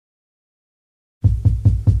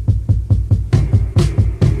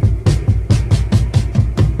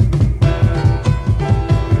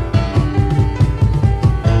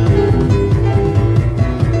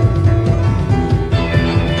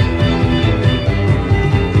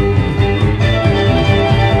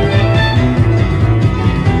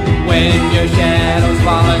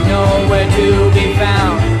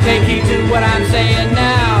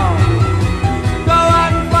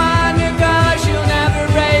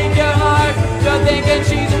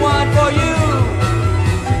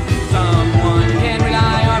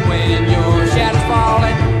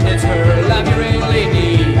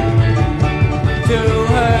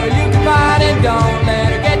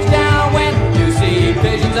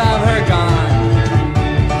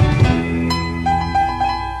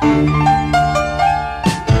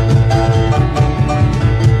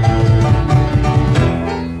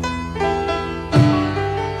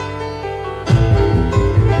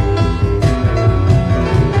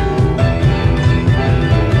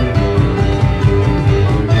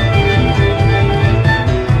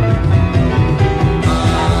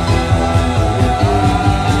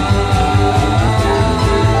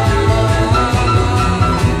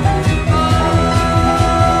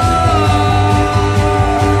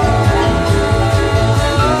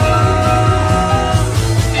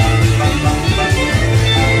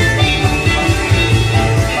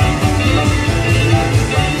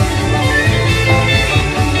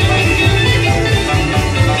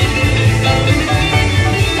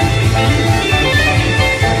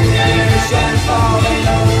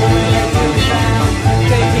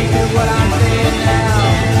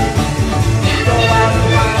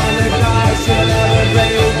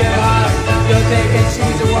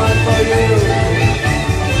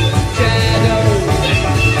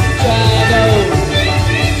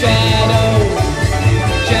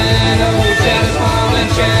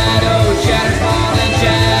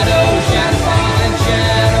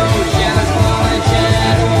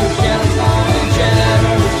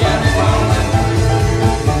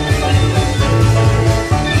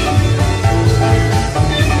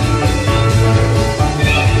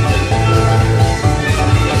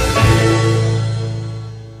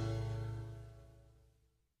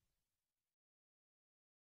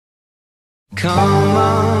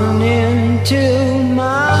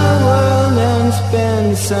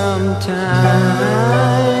some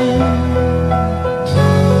time.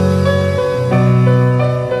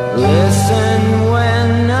 Listen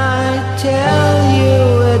when I tell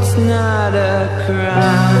you it's not a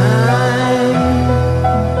crime.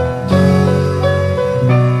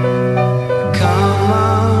 Come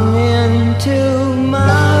on into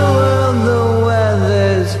my world, the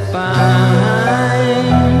weather's fine.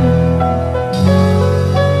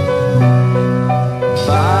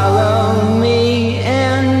 Follow me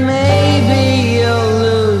and maybe you'll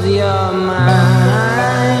lose your mind.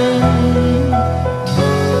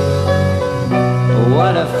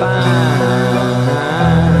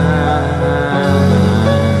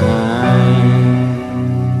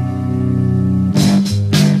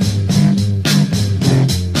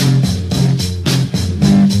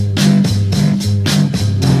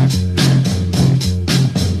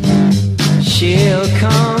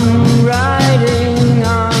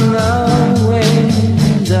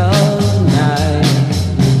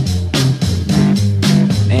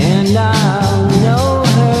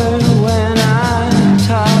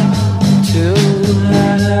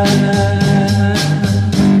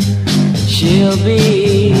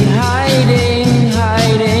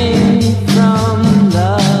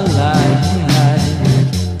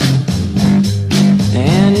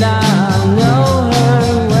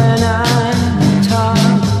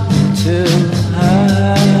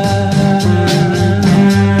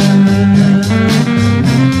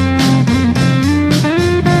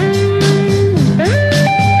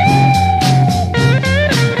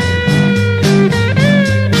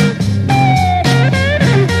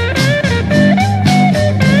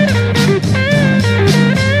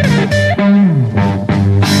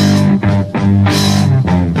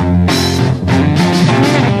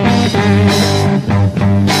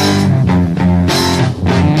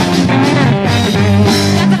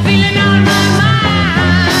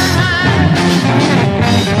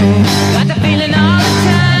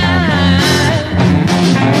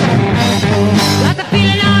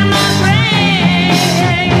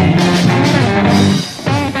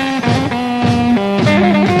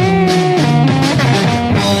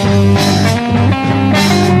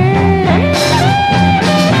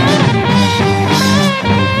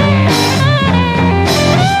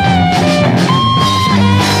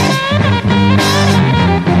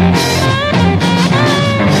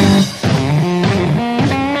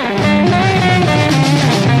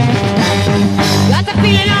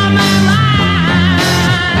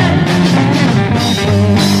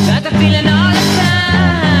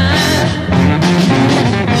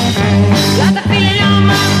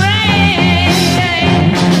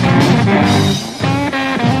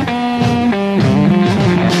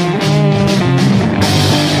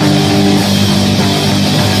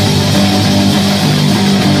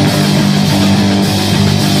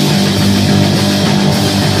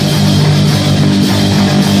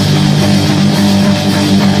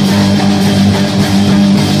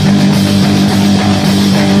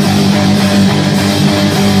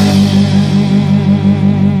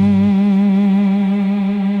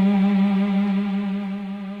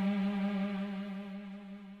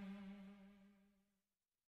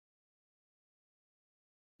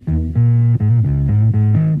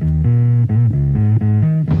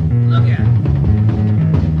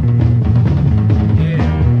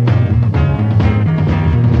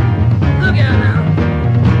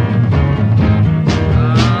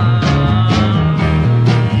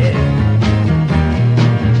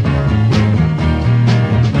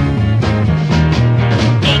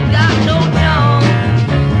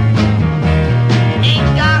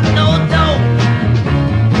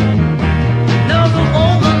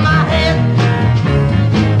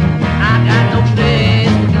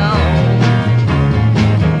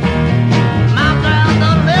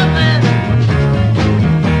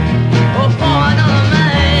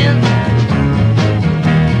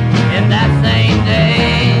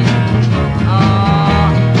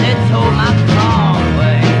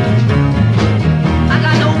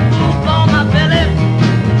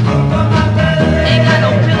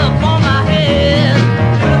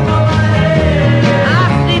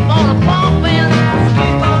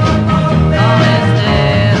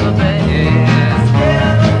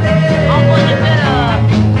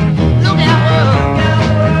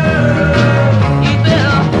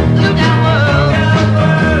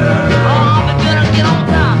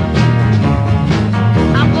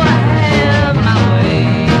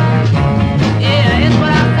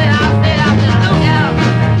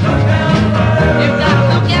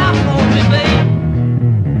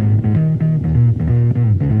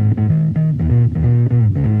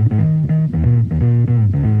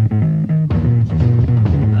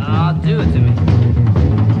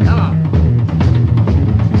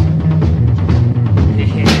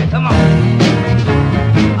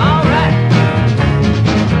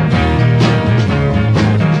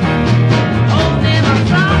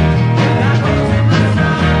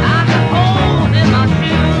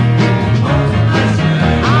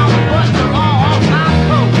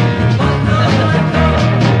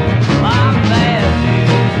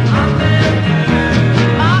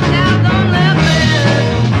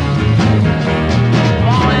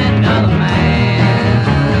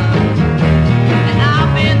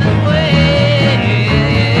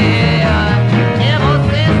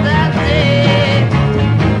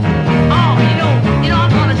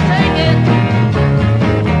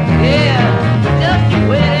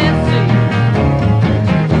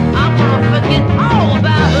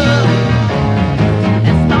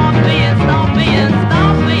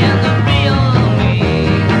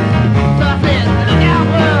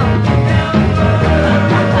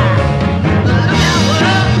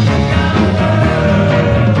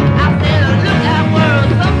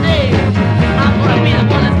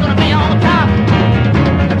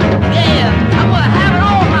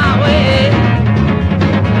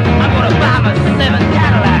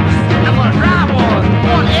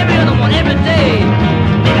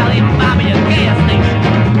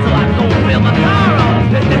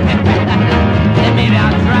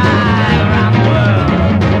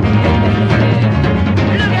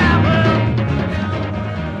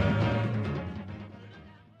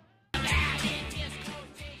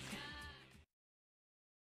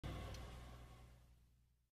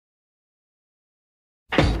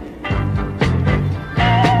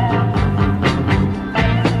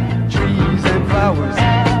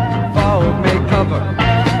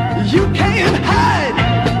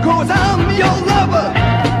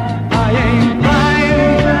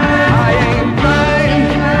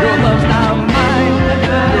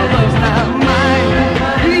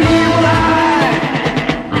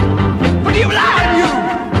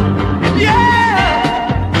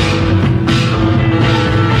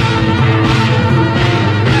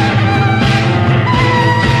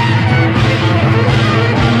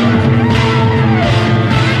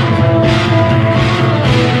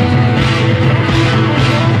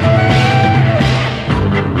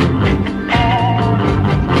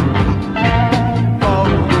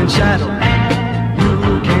 shadow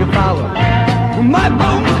you can't follow. My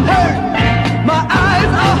bones hurt, my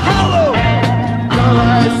eyes are hollow. Girl,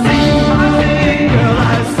 I see, girl,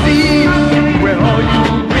 I see. Where are you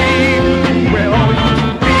be? Where are you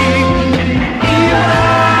be?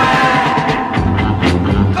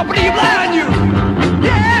 I'll believe lie on you.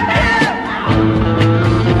 Yeah, yeah.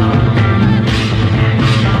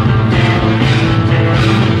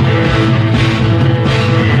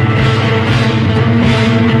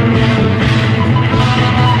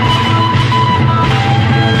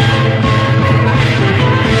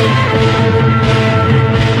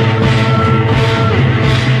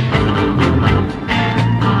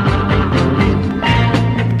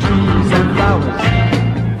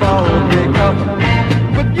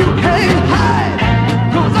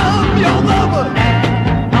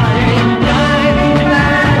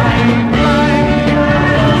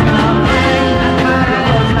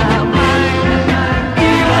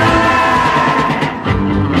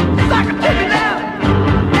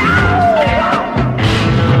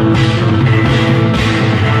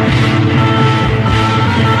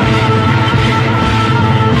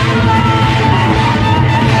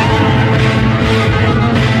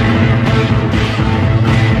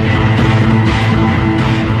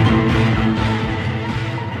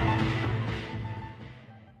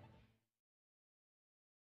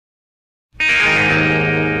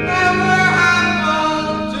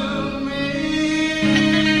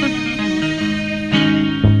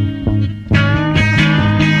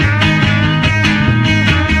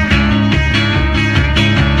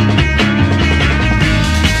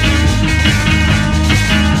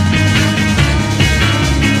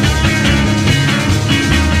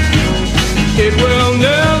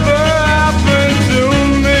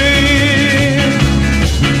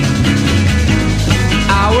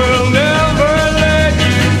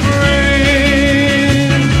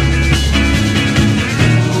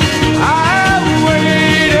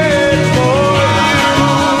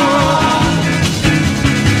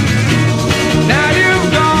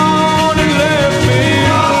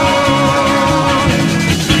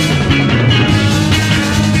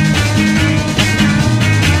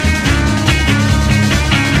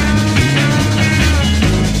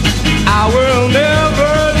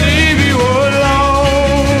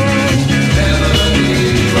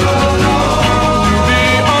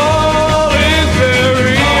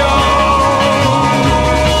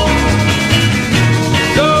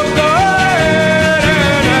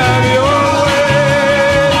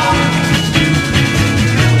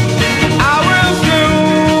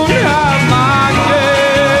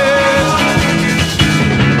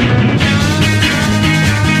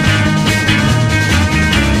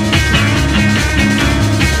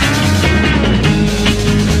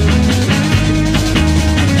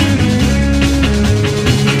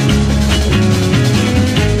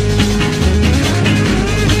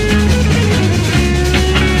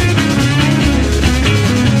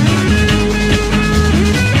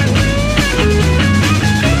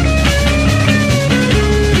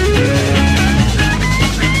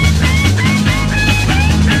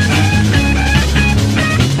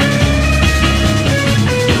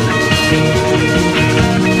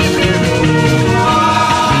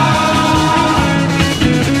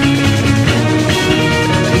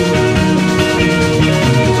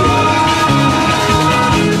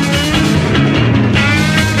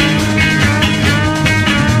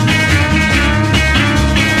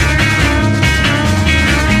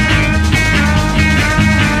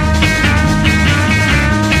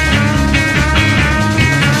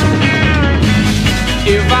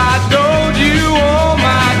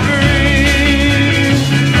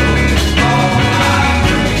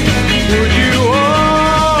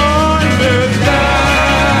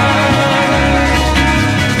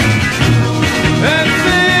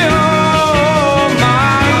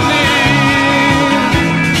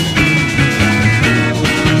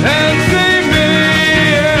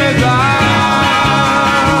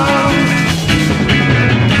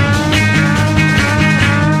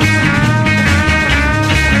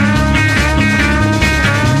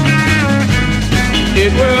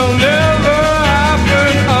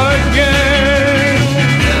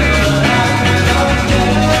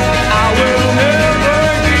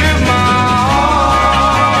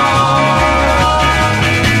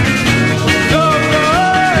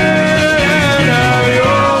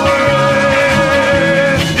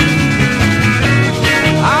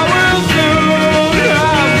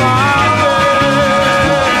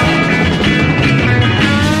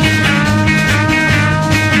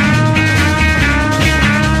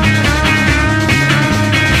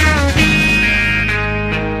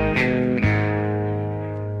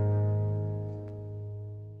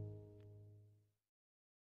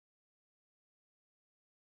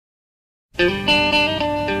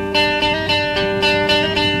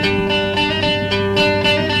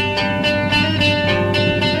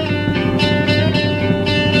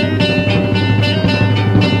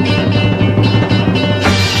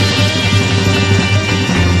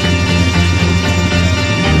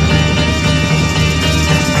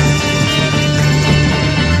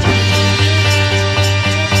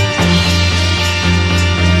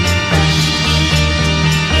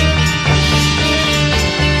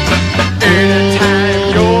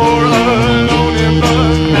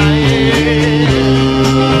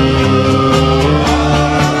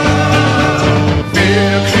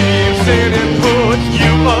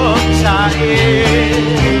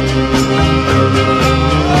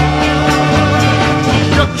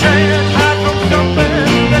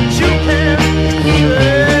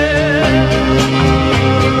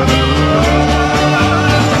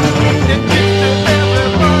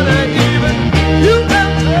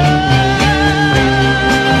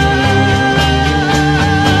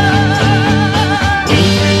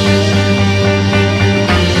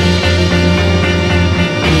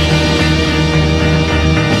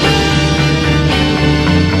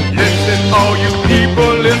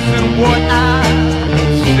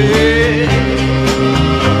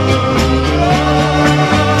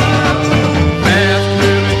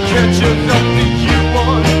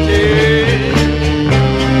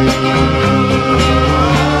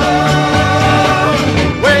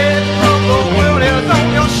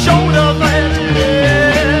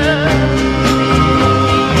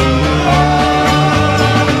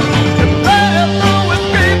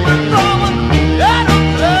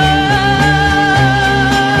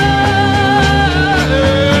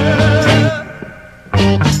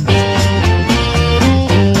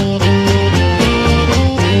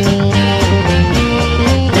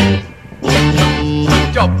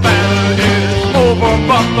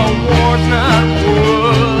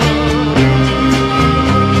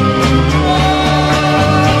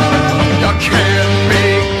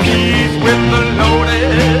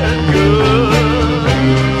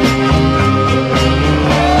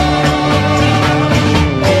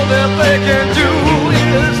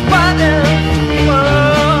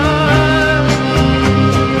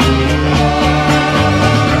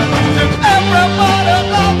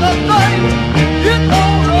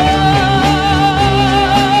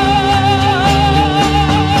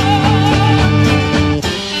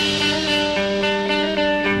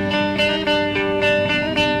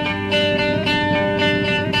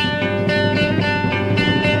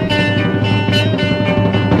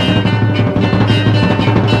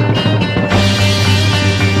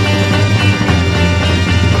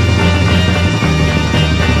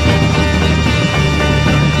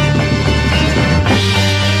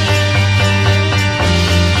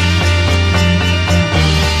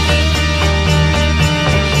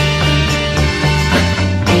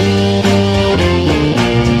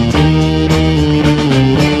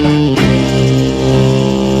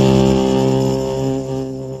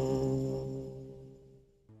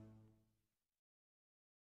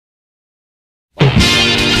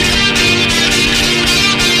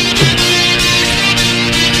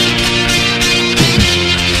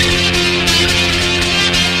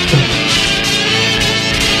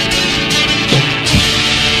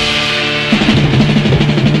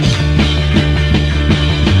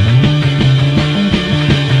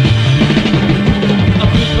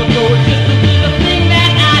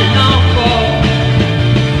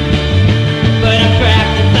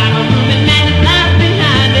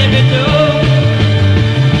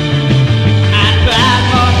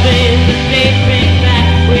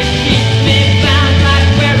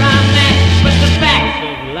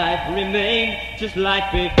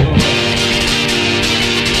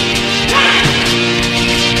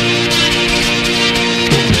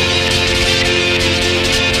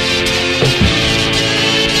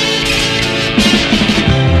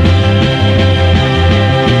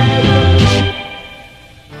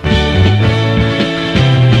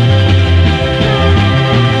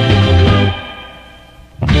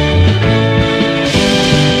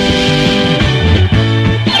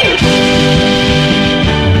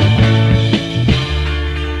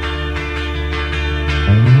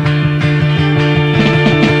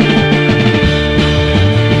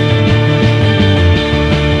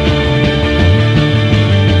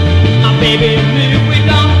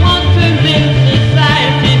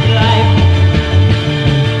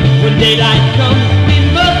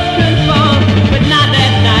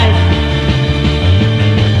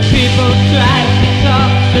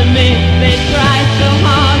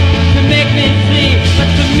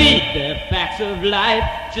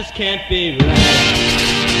 Just can't be right.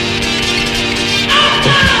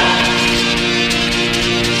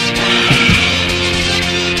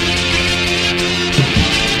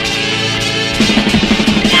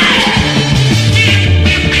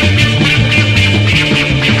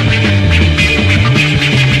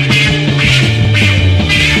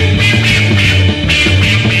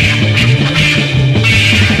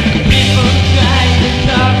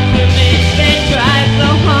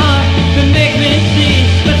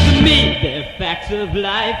 Of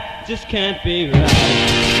life just can't be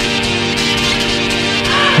right.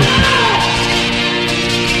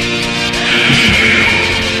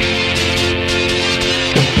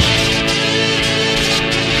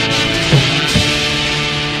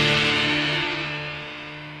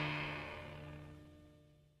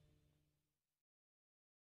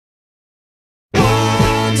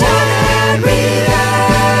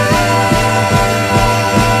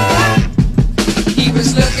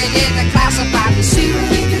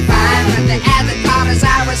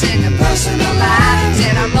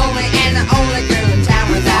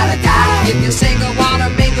 If you're single, wanna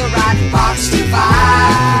mingle, ride the box to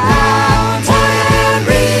 5.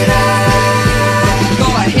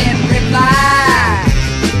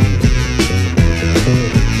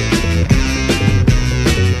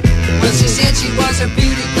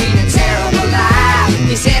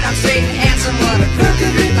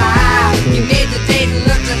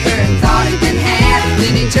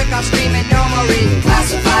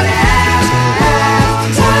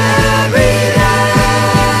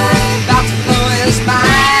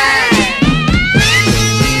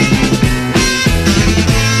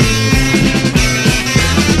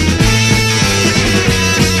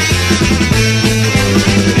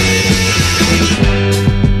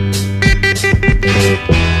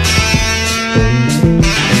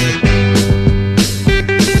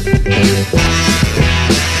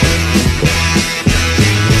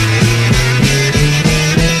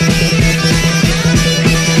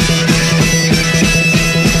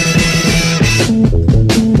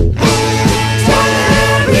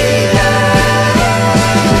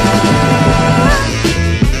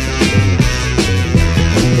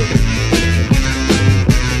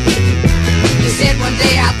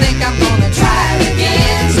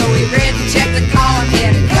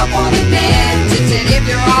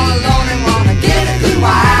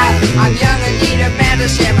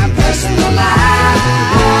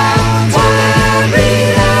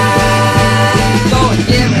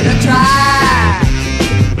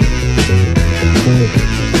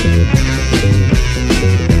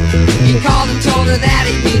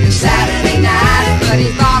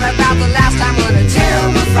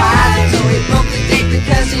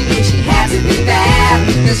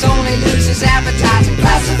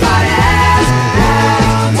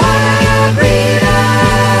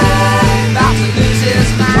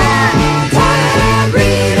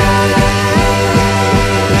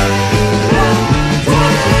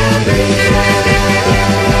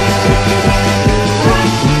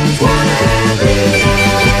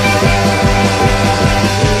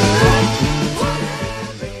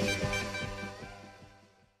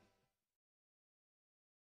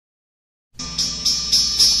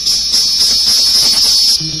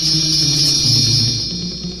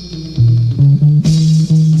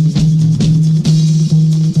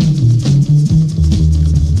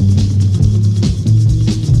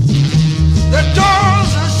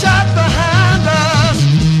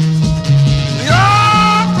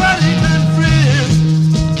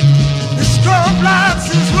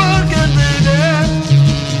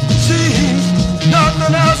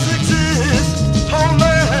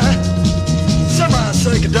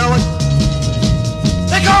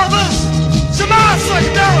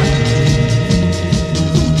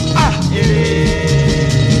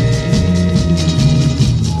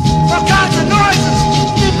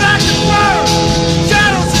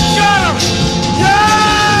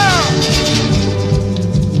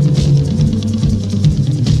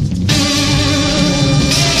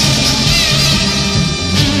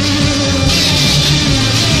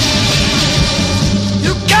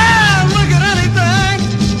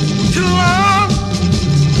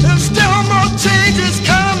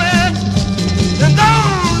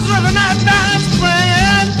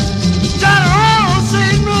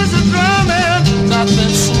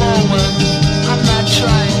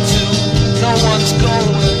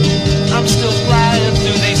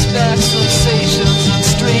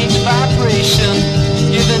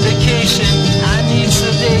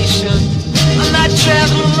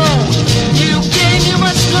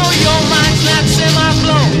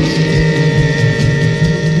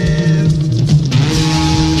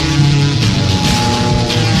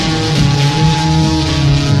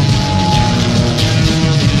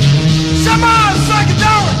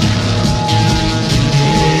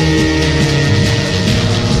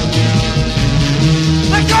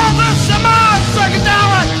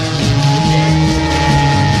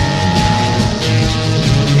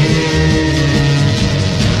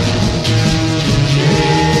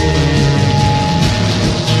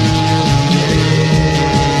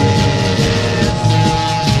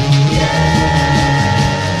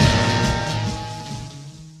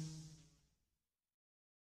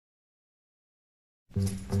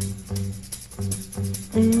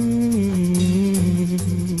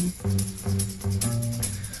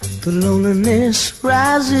 The loneliness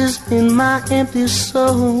rises in my empty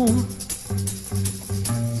soul,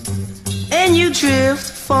 and you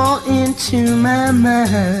drift far into my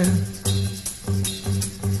mind.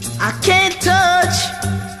 I can't touch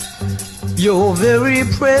your very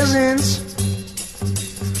presence,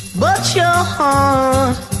 but your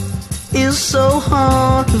heart is so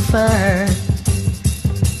hard to find.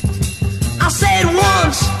 I said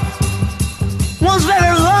once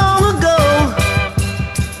very long ago.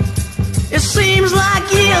 It seems like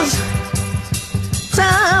years,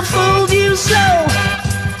 time fooled you so.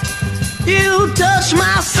 You touched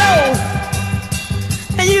my soul,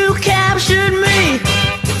 and you captured me.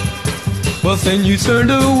 But then you turned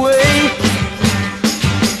away,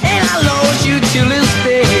 and I lost you till this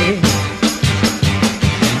day.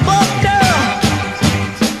 But girl,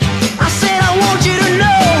 I said I want you to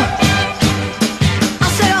know, I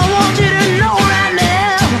said I want you to know right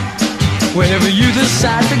now, wherever you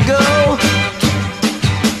decide to go,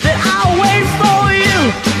 that I'll wait for you.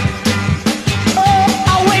 Oh,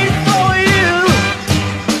 I'll wait for you.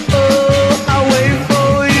 Oh, I'll wait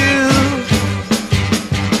for you.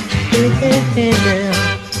 Yeah.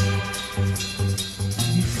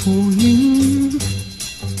 For you.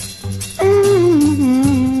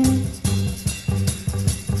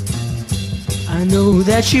 I know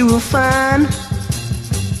that you will find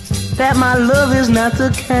that my love is not the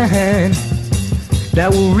kind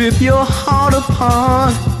that will rip your heart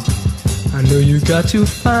apart. I know you got to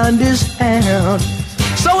find this out.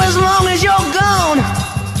 So as long as you're gone,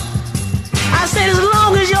 I said as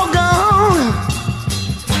long as you're gone,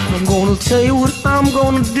 I'm gonna tell you what I'm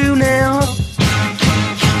gonna do now.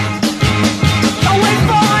 I'll wait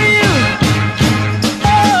for you.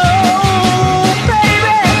 Oh,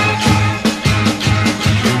 baby.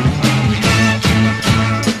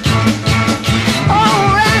 All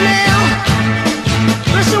right now,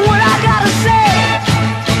 listen what I gotta say.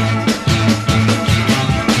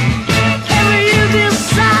 Wherever you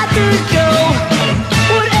decide to go,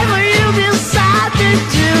 whatever you decide to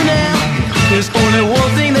do now, there's only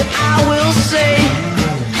one thing that I will say.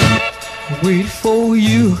 Wait for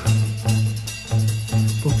you,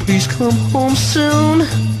 but please come home soon.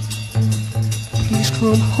 Please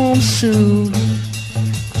come home soon,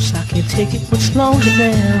 'cause I can't take it much longer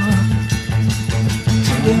now.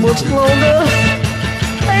 Take it much longer.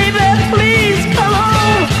 Baby, please come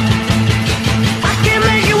home. I can't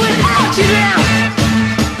make it without you now.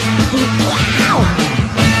 Wow.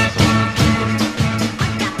 I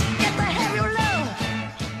got to get the heavy love.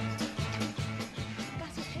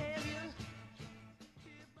 Got to have you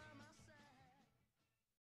here by my side.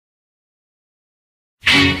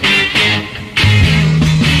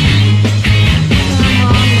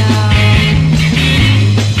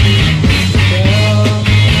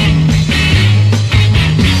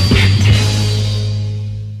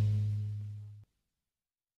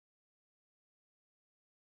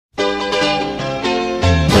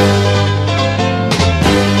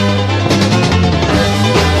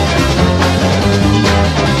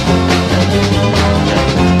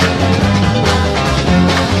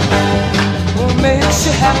 What makes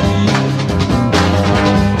you happy?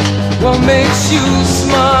 What makes you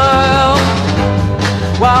smile?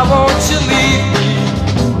 Why won't you leave me?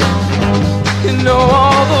 You know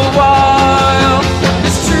all the while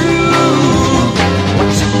it's true. What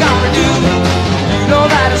you gotta do? You know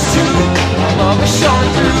that it's true. Our love is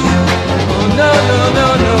showing through. Oh no no no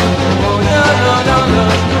no. Oh no no no no.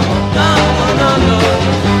 No no no no.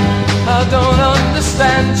 I don't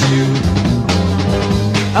understand you.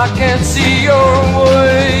 I can't see your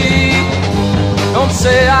way. Don't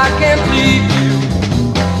say I can't leave you.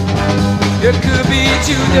 It could be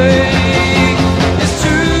today. It's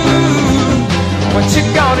true. What you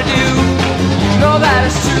gonna do? You know that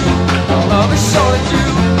it's true. Our love is showing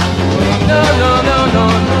through. No, no, no, no,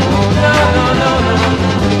 no, no, no, no, no.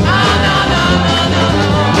 No, no, no, no, no,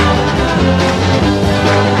 no.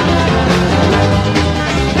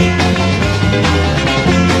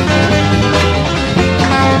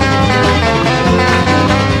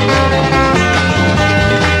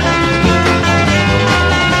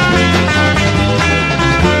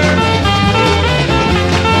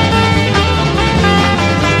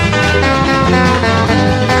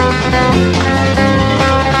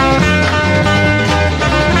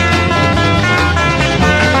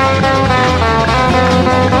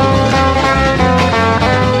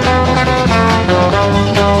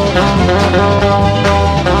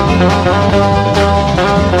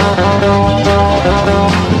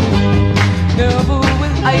 Never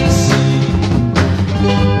will I see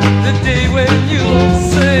the day when you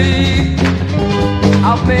say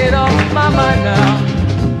I've made up my mind now.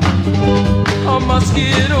 I must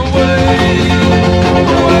get away,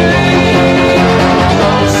 away.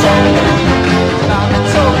 I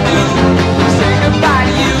told you, say goodbye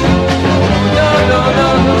to you. No, no, no,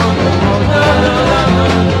 no, no, no, no, no,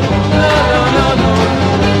 no, no,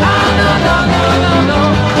 no, no, no, no, no, no.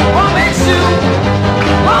 What makes you?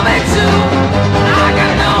 What makes you? I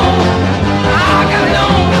gotta know. I gotta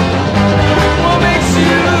know. What makes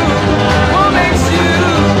you? What makes you?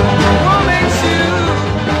 What makes you?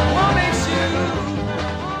 What makes you?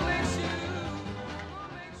 What makes you? What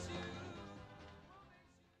makes you?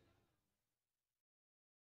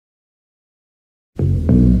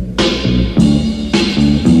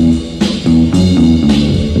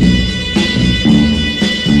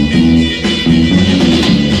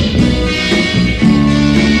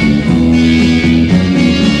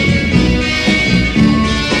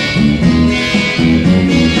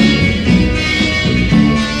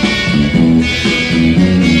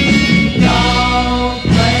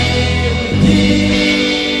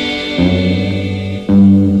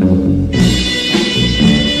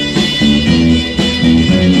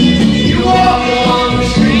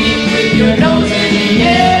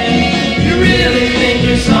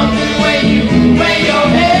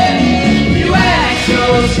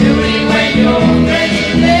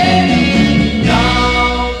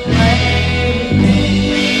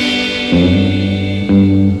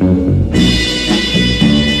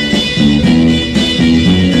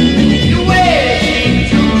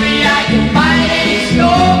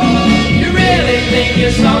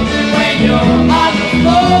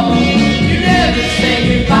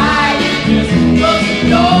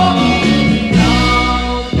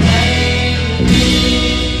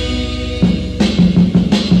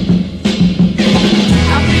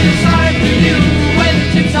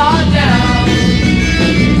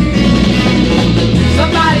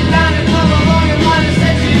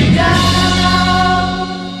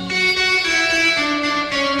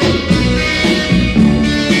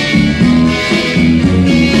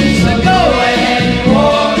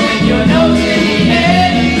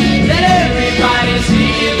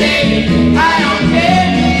 They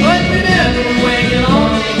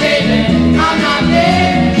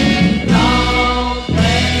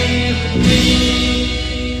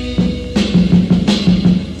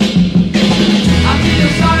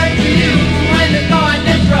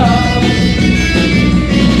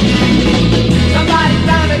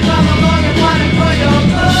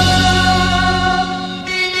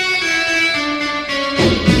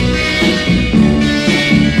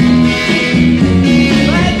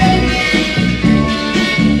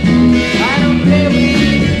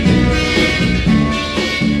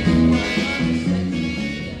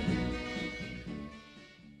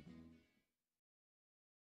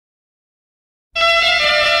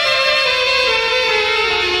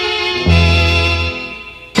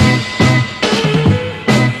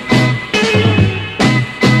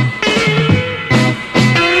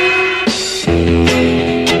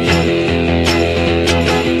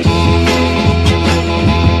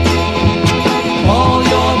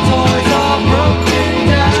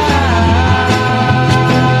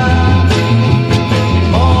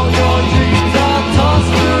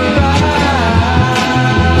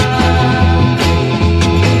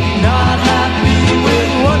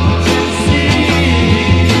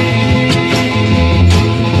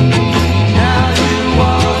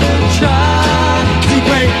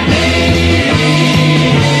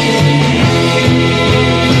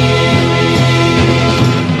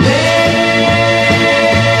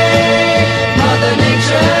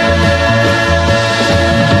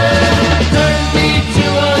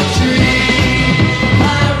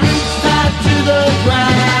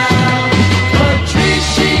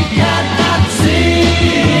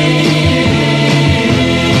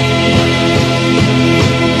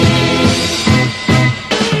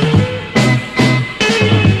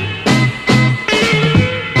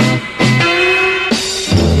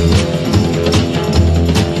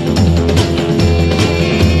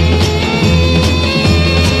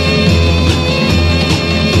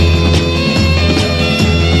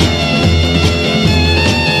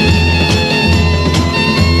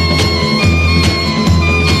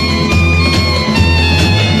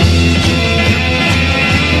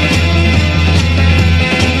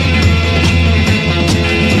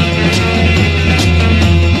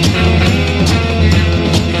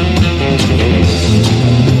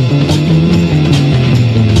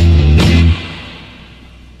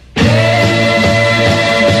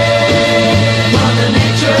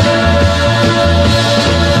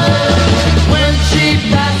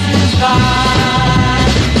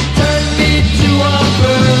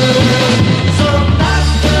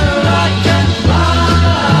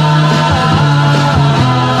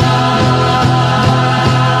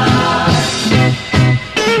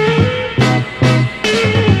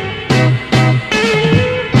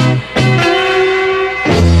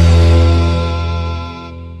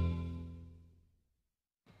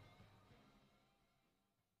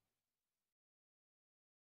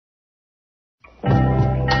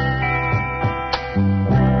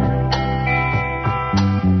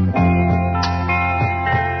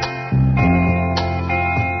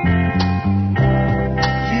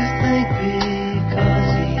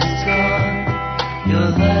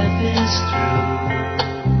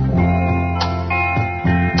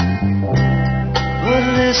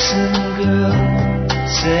Listen, girl,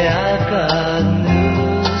 say I've got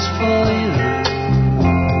news for you.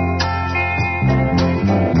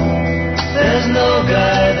 There's no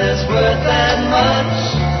guy that's worth that much.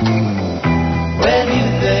 When you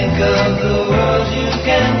think of the world you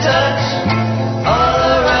can touch, all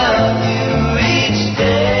around you each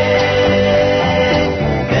day.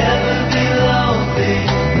 Never be lonely,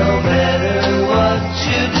 no matter what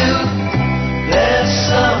you do. There's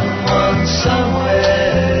someone somewhere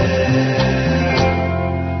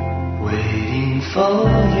waiting for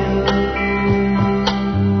you.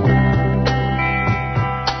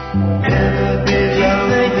 Never be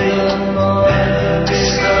lonely, never be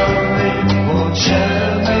lonely, won't you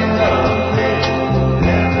be lonely?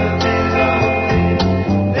 Never be lonely,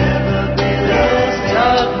 never be lonely.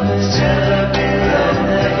 Darkness, never be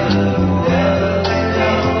lonely, never be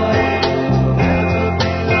lonely, never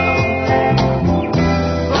be lonely.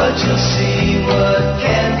 But you'll see what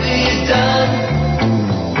can be done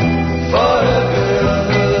for a girl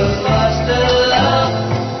who's lost her love.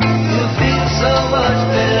 You'll feel so much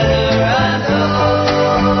better, I know.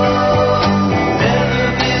 Never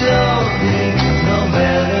be lonely, no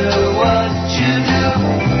matter what you do.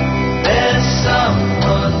 There's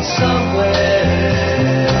someone somewhere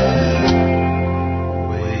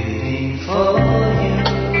waiting for you.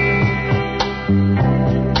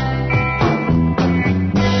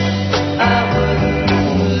 I wouldn't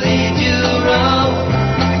lead you wrong.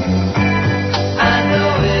 I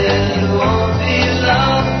know it won't be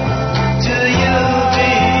long till you'll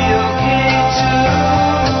be okay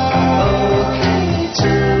too.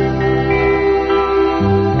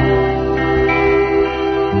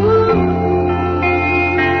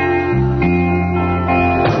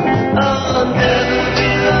 Oh, never be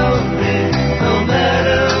lonely, no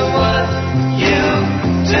matter what you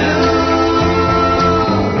do.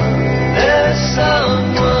 There's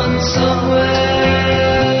someone somewhere